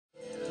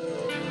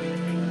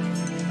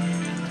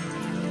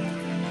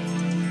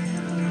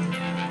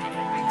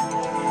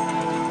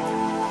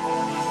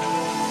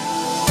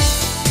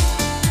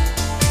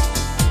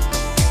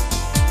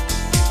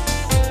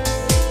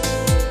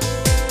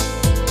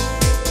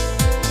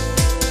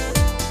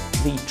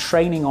The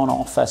training on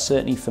offer,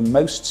 certainly for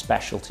most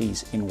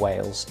specialties in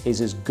Wales,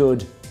 is as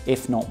good,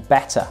 if not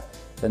better,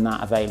 than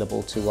that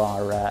available to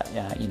our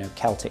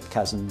Celtic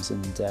cousins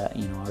and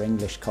our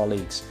English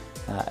colleagues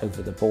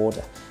over the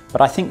border.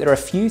 But I think there are a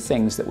few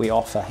things that we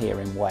offer here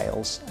in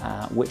Wales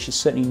which is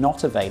certainly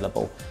not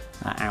available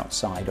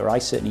outside, or I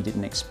certainly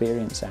didn't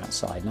experience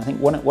outside. And I think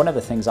one of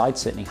the things I'd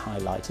certainly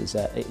highlight is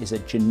a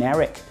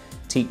generic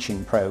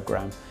teaching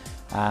programme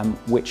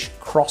which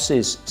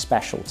crosses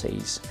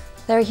specialties.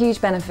 There are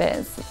huge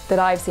benefits that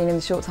I've seen in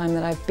the short time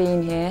that I've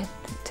been here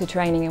to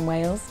training in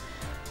Wales.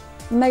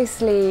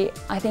 Mostly,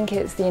 I think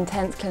it's the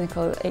intense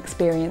clinical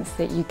experience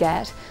that you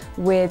get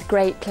with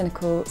great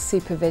clinical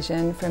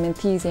supervision from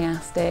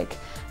enthusiastic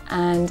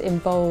and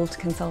involved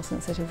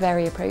consultants that are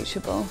very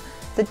approachable.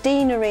 The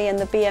Deanery and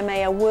the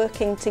BMA are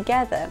working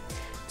together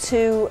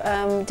to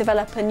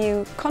develop a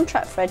new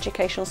contract for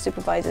educational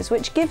supervisors,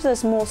 which gives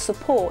us more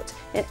support,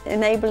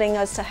 enabling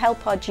us to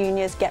help our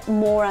juniors get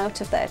more out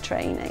of their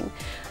training.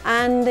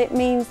 And it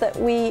means that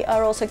we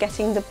are also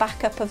getting the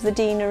backup of the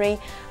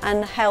Deanery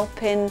and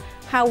help in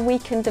how we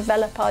can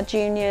develop our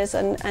juniors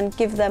and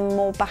give them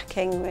more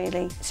backing,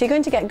 really. So you're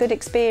going to get good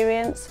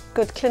experience,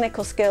 good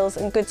clinical skills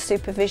and good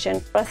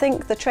supervision. I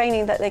think the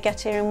training that they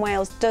get here in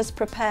Wales does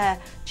prepare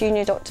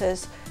junior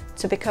doctors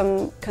to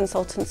become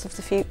consultants of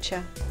the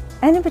future.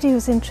 Anybody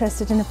who's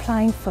interested in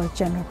applying for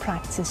general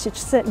practice should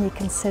certainly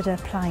consider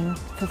applying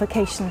for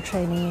vocational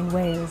training in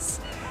Wales.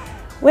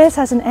 Wales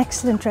has an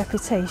excellent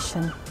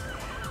reputation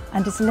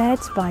and is led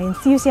by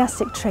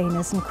enthusiastic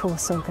trainers and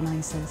course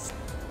organisers.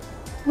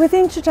 With the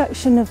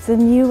introduction of the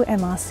new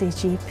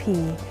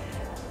MRCGP,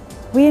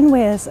 we in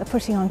Wales are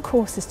putting on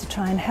courses to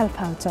try and help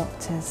our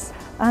doctors,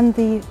 and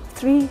the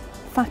 3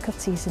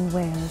 faculties in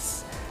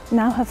Wales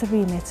now have the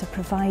remit of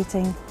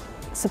providing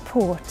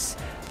support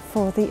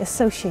for the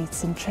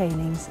associates in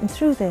trainings, and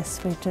through this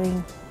we're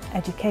doing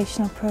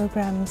educational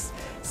programmes,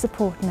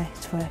 support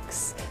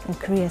networks and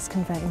careers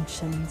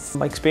conventions.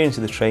 My experience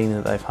of the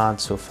training that I've had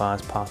so far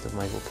as part of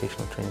my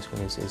vocational training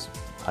scheme is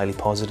highly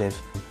positive.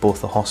 Both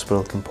the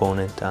hospital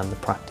component and the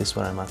practice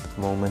where I'm at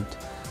the moment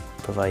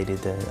provided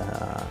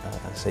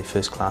say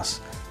first-class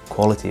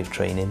quality of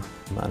training,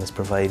 and has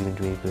provided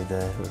me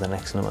with an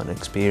excellent amount of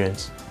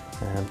experience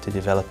to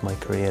develop my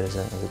career as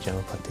a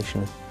general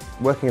practitioner.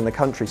 Working in the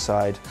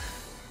countryside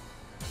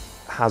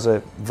has a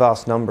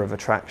vast number of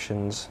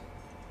attractions,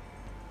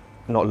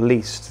 not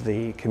least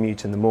the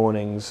commute in the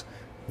mornings,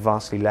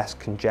 vastly less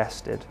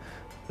congested,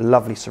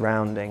 lovely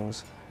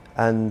surroundings,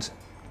 and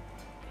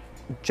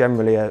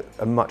generally a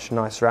much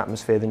nicer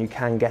atmosphere than you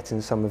can get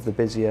in some of the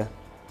busier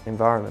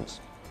environments.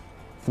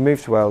 The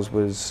move to Wales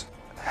was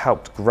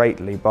helped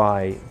greatly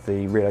by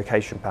the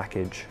relocation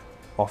package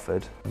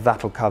offered.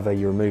 That'll cover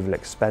your removal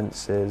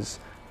expenses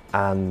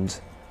and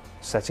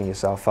setting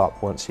yourself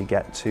up once you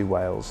get to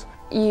Wales.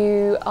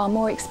 You are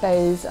more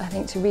exposed, I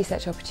think, to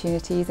research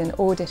opportunities and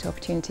audit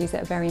opportunities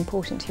that are very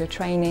important to your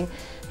training.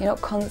 You're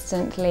not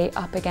constantly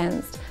up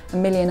against a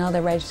million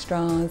other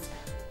registrars,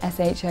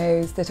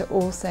 SHOs that are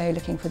also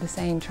looking for the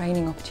same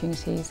training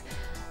opportunities.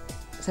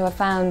 So I've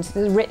found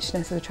the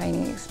richness of the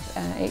training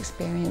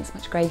experience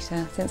much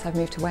greater since I've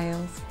moved to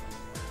Wales.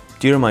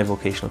 During my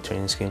vocational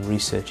training scheme,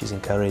 research is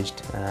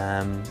encouraged.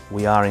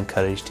 We are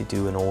encouraged to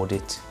do an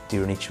audit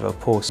during each of our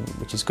posts,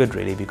 which is good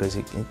really because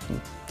it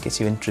gets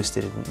you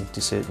interested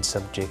into certain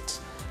subjects,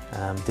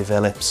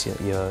 develops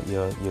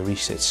your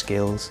research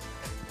skills,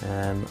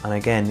 and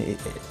again it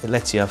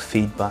lets you have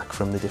feedback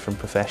from the different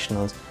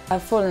professionals.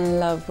 I've fallen in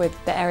love with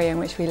the area in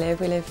which we live.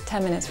 We live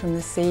 10 minutes from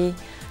the sea.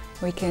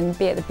 We can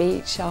be at the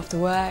beach after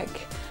work,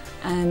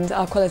 and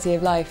our quality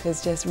of life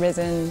has just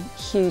risen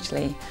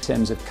hugely. In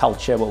terms of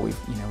culture, well,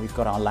 we've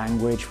got our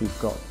language, we've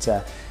got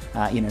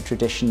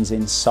traditions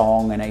in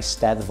song and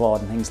Eisteddfod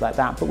and things like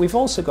that, but we've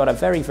also got a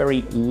very,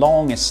 very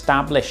long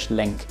established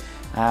link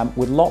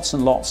with lots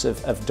and lots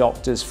of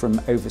doctors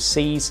from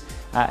overseas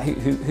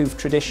who've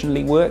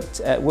traditionally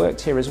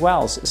worked here as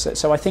well.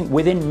 So I think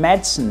within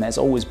medicine there's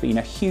always been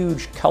a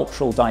huge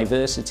cultural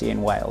diversity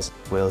in Wales.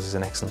 Wales is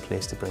an excellent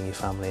place to bring your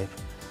family up.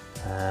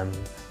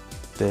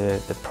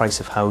 The price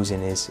of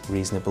housing is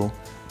reasonable.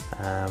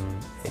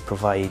 It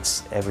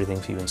provides everything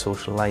for you in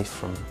social life,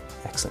 from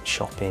excellent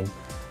shopping,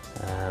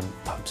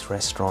 pubs,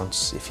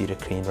 restaurants. If you're a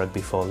Queen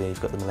rugby follower,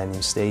 you've got the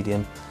Millennium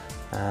Stadium.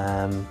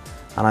 And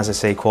as I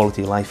say,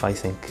 quality of life, I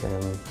think,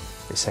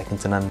 is second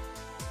to none.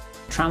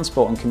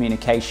 Transport and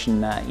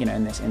communication,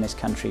 in this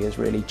country has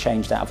really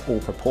changed out of all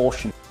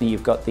proportion.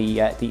 You've got the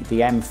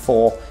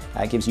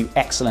M4 gives you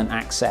excellent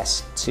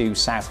access to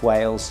South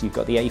Wales. You've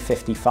got the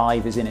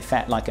A55 is in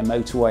effect like a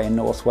motorway in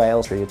North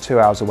Wales. You're 2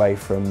 hours away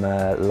from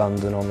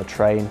London on the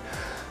train,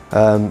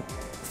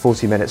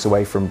 40 minutes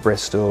away from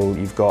Bristol.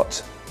 You've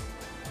got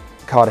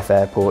Cardiff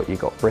Airport, you've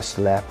got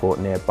Bristol Airport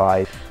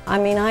nearby. I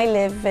mean, I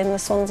live in the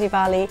Swansea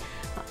Valley,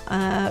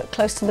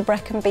 close to the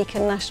Brecon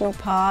Beacon National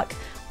Park.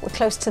 We're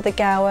close to the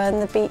Gower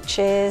and the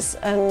beaches,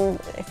 and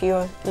if you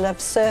love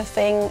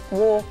surfing,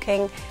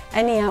 walking,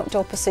 any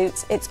outdoor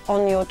pursuits, it's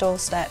on your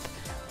doorstep.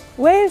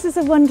 Wales is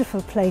a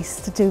wonderful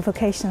place to do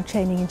vocational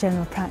training in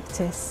general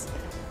practice.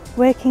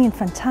 Working in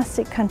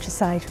fantastic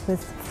countryside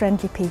with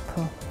friendly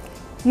people.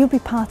 You'll be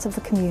part of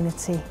the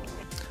community.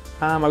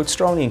 I would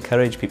strongly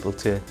encourage people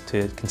to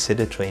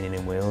consider training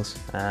in Wales,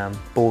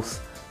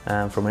 both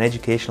from an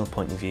educational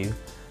point of view.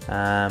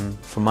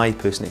 From my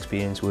personal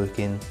experience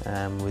working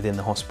within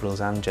the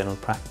hospitals and general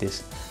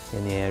practice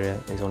in the area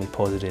is only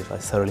positive. I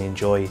thoroughly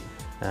enjoy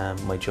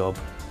my job.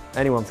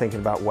 Anyone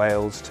thinking about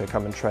Wales to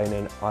come and train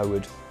in, I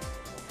would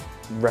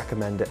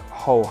recommend it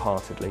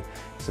wholeheartedly.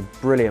 It's a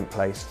brilliant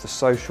place. The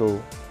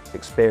social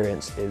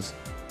experience is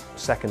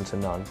second to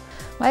none.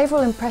 My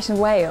overall impression of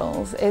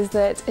Wales is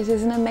that it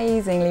is an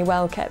amazingly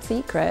well-kept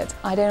secret.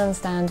 I don't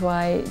understand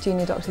why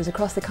junior doctors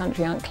across the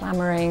country aren't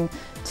clamouring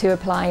to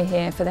apply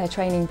here for their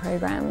training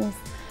programmes.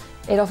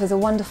 It offers a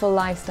wonderful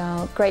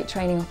lifestyle, great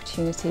training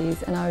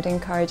opportunities, and I would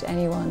encourage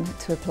anyone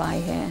to apply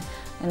here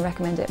and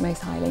recommend it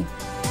most highly.